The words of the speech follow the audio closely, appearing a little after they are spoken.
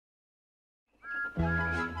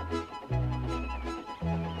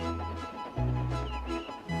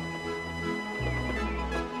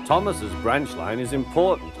Thomas's branch line is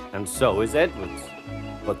important, and so is Edward's.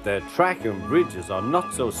 But their track and bridges are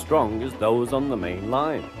not so strong as those on the main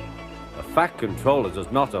line. The Fat Controller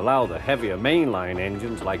does not allow the heavier mainline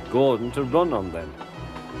engines like Gordon to run on them.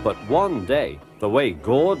 But one day, the way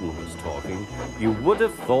Gordon was talking, you would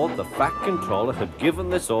have thought the Fat Controller had given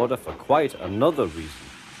this order for quite another reason.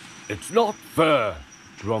 "It's not fair,"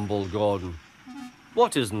 grumbled Gordon.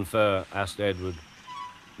 "What isn't fair?" asked Edward.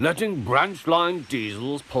 "Letting branch line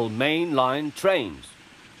diesels pull main line trains."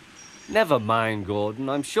 "Never mind, Gordon.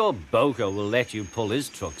 I'm sure Boko will let you pull his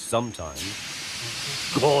truck sometime."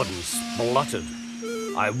 Gordon spluttered.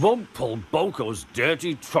 "I won't pull Boko's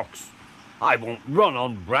dirty trucks. I won't run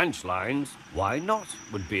on branch lines." "Why not?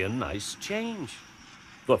 Would be a nice change."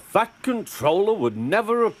 "The Fat Controller would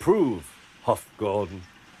never approve," huffed Gordon.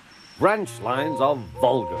 "Branch lines are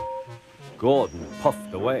vulgar." Gordon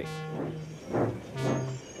puffed away.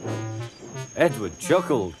 Edward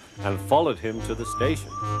chuckled and followed him to the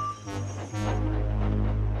station.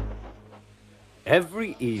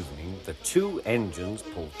 Every evening, the two engines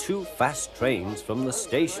pull two fast trains from the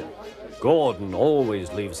station. Gordon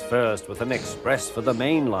always leaves first with an express for the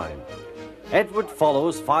main line. Edward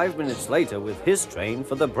follows 5 minutes later with his train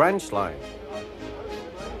for the branch line.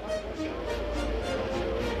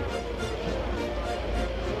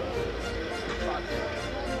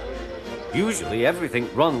 Usually everything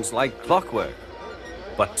runs like clockwork.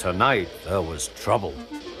 But tonight there was trouble.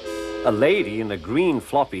 A lady in a green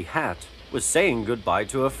floppy hat was saying goodbye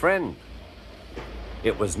to a friend.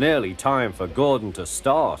 It was nearly time for Gordon to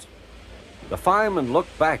start. The fireman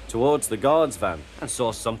looked back towards the guard's van and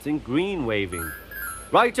saw something green waving.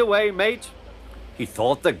 "Right away, mate." He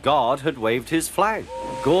thought the guard had waved his flag.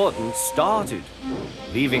 Gordon started,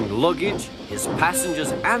 leaving luggage, his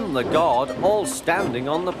passengers and the guard all standing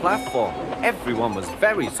on the platform. Everyone was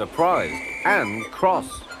very surprised and cross.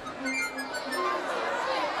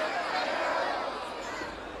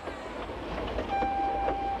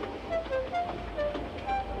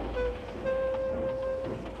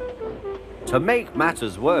 To make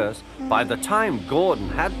matters worse, by the time Gordon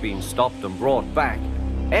had been stopped and brought back,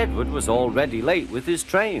 Edward was already late with his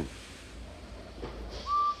train.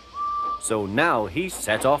 So now he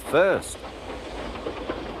set off first.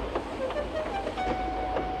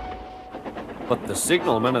 But the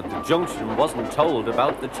signalman at the junction wasn't told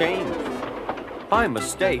about the change. By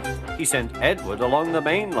mistake, he sent Edward along the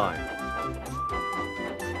main line.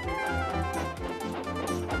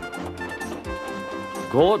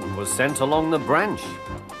 Gordon was sent along the branch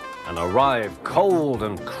and arrived cold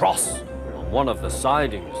and cross on one of the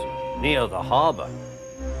sidings near the harbour.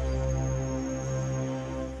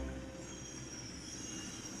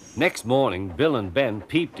 Next morning, Bill and Ben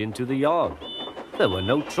peeped into the yard. There were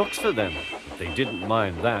no trucks for them, but they didn't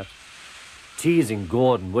mind that. Teasing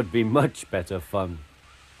Gordon would be much better fun.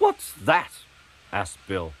 "What's that?" asked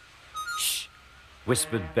Bill. "Shh,"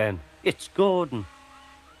 whispered Ben. "It's Gordon."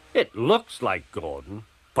 "It looks like Gordon,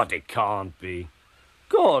 but it can't be.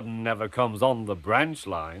 Gordon never comes on the branch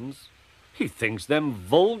lines. He thinks them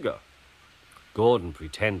vulgar." Gordon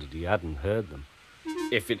pretended he hadn't heard them.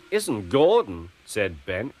 "If it isn't Gordon," said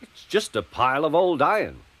Ben, "it's just a pile of old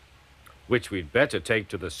iron, which we'd better take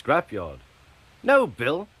to the scrapyard." "No,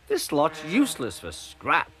 Bill, this lot's useless for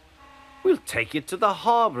scrap. We'll take it to the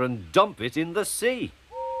harbour and dump it in the sea."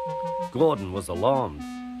 Gordon was alarmed.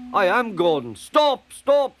 "I am Gordon. Stop,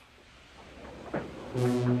 stop!"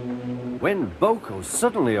 When Boko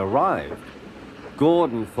suddenly arrived,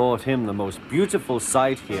 Gordon thought him the most beautiful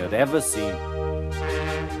sight he had ever seen.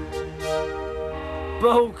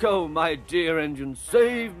 "Boko, my dear engine,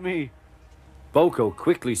 save me!" Boko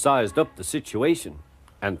quickly sized up the situation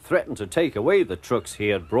and threatened to take away the trucks he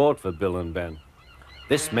had brought for Bill and Ben.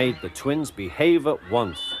 This made the twins behave at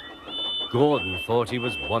once. Gordon thought he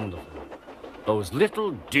was wonderful. "Those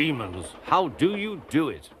little demons, how do you do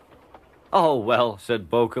it?" "Oh, well," said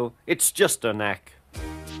Boko, "it's just a knack."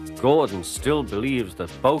 Gordon still believes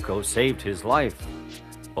that Boko saved his life,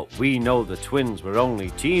 but we know the twins were only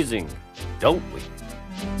teasing, don't we?